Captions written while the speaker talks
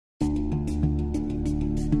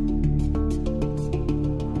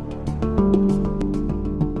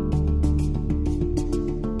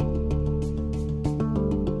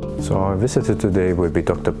So our visitor today will be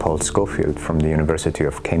Dr. Paul Schofield from the University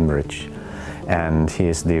of Cambridge, and he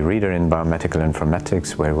is the reader in biomedical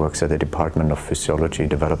informatics, where he works at the Department of Physiology,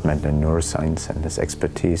 Development and Neuroscience, and his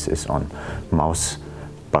expertise is on mouse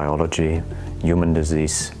biology, human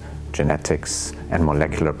disease, genetics and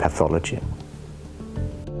molecular pathology.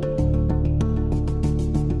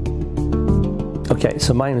 Okay,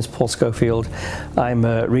 so my name is Paul Schofield. I'm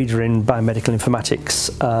a reader in biomedical informatics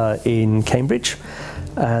in Cambridge,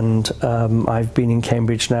 and I've been in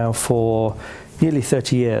Cambridge now for nearly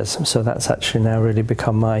 30 years, so that's actually now really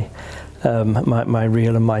become my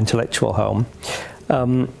real and my intellectual home.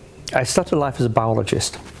 I started life as a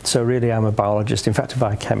biologist, so really I'm a biologist, in fact a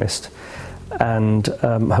biochemist, and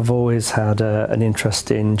have always had an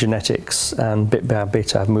interest in genetics, and bit by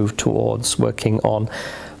bit I've moved towards working on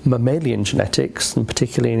mammalian genetics, and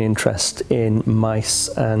particularly an interest in mice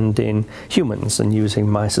and in humans, and using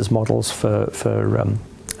mice as models for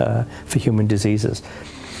human diseases.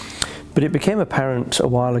 But it became apparent a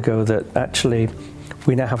while ago that actually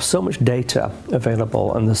we now have so much data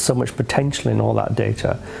available, and there's so much potential in all that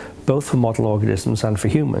data, both for model organisms and for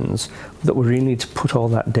humans, that we really need to put all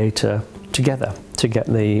that data together to get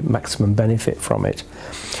the maximum benefit from it.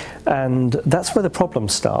 And that's where the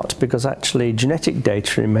problems start, because actually genetic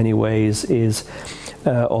data in many ways is,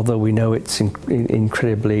 although we know it's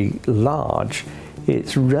incredibly large,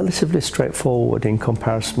 it's relatively straightforward in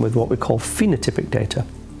comparison with what we call phenotypic data.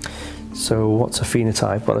 So what's a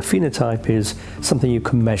phenotype? Well, a phenotype is something you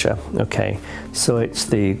can measure, okay? So it's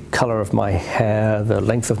the color of my hair, the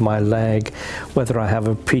length of my leg, whether I have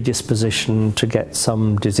a predisposition to get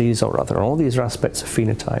some disease or other. All these are aspects of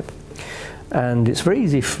phenotype. And it's very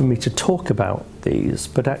easy for me to talk about these,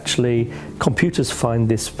 but actually computers find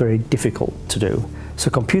this very difficult to do.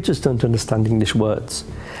 So computers don't understand English words.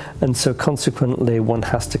 And so consequently one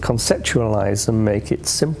has to conceptualize and make it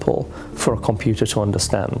simple for a computer to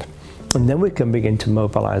understand. And then we can begin to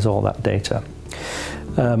mobilize all that data.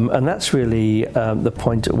 And that's really the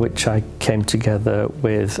point at which I came together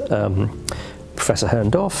with Professor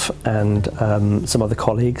Hoehndorf and some other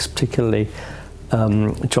colleagues, particularly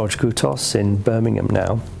George Gutos in Birmingham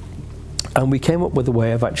now. And we came up with a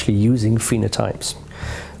way of actually using phenotypes.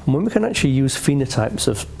 And when we can actually use phenotypes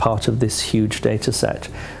as part of this huge data set,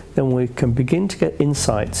 then we can begin to get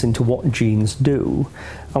insights into what genes do,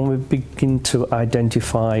 and we begin to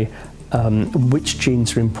identify which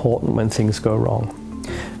genes are important when things go wrong.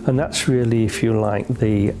 And that's really, if you like,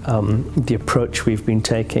 the approach we've been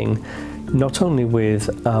taking, not only with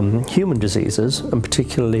human diseases, and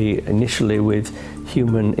particularly initially with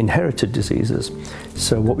human inherited diseases.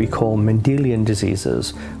 So what we call Mendelian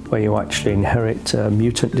diseases, where you actually inherit a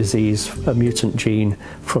mutant disease, a mutant gene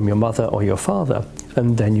from your mother or your father,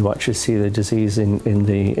 and then you actually see the disease in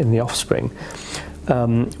the offspring.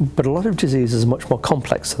 But a lot of diseases are much more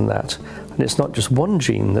complex than that, and it's not just one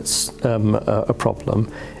gene that's a problem,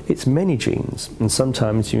 it's many genes, and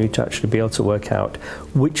sometimes you need to actually be able to work out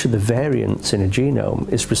which of the variants in a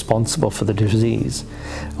genome is responsible for the disease.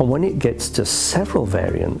 And when it gets to several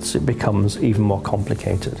variants, it becomes even more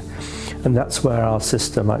complicated. And that's where our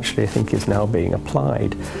system actually, I think, is now being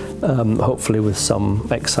applied, hopefully with some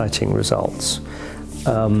exciting results.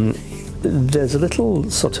 There's a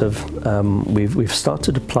little sort of, we've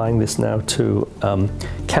started applying this now to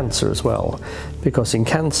cancer as well, because in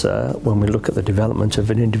cancer, when we look at the development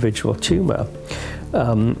of an individual tumour,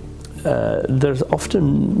 there's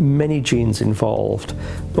often many genes involved,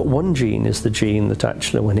 but one gene is the gene that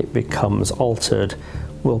actually, when it becomes altered,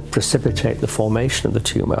 will precipitate the formation of the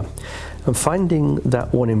tumour. And finding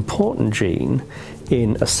that one important gene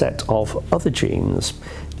in a set of other genes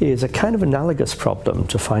is a kind of analogous problem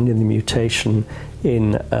to finding the mutation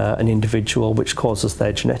in an individual which causes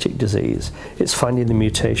their genetic disease. It's finding the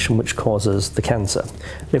mutation which causes the cancer.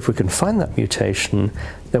 And if we can find that mutation,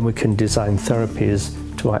 then we can design therapies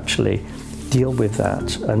to actually deal with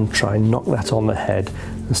that and try and knock that on the head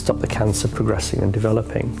and stop the cancer progressing and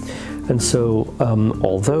developing. And so,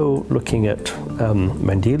 although looking at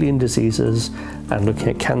Mendelian diseases and looking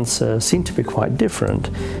at cancer seem to be quite different,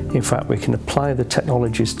 in fact we can apply the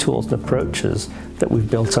technologies, tools and approaches that we've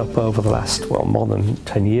built up over the last, well, more than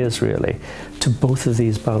 10 years really, to both of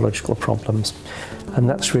these biological problems. And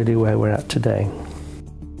that's really where we're at today.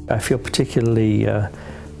 I feel particularly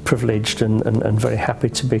privileged and very happy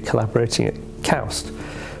to be collaborating at KAUST,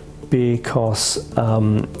 because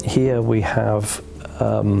here we have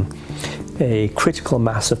a critical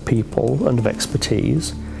mass of people and of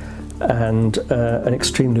expertise, and an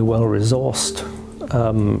extremely well-resourced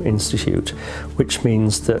institute, which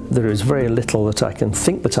means that there is very little that I can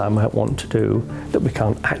think that I might want to do that we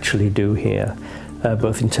can't actually do here,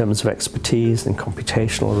 both in terms of expertise and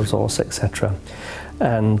computational resource, etc.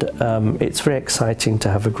 And it's very exciting to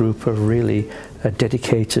have a group of really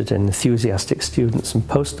dedicated and enthusiastic students and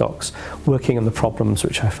postdocs working on the problems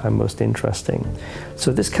which I find most interesting.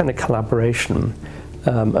 So this kind of collaboration,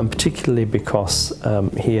 and particularly because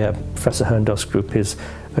here Professor Hoehndorf's group is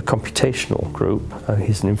a computational group,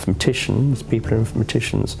 he's an informatician, his people are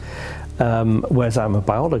informaticians, whereas I'm a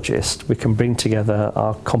biologist, we can bring together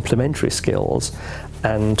our complementary skills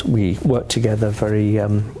and we work together very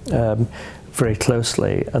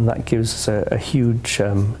closely, and that gives us a huge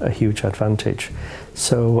advantage.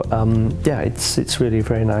 So yeah, it's really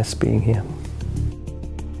very nice being here.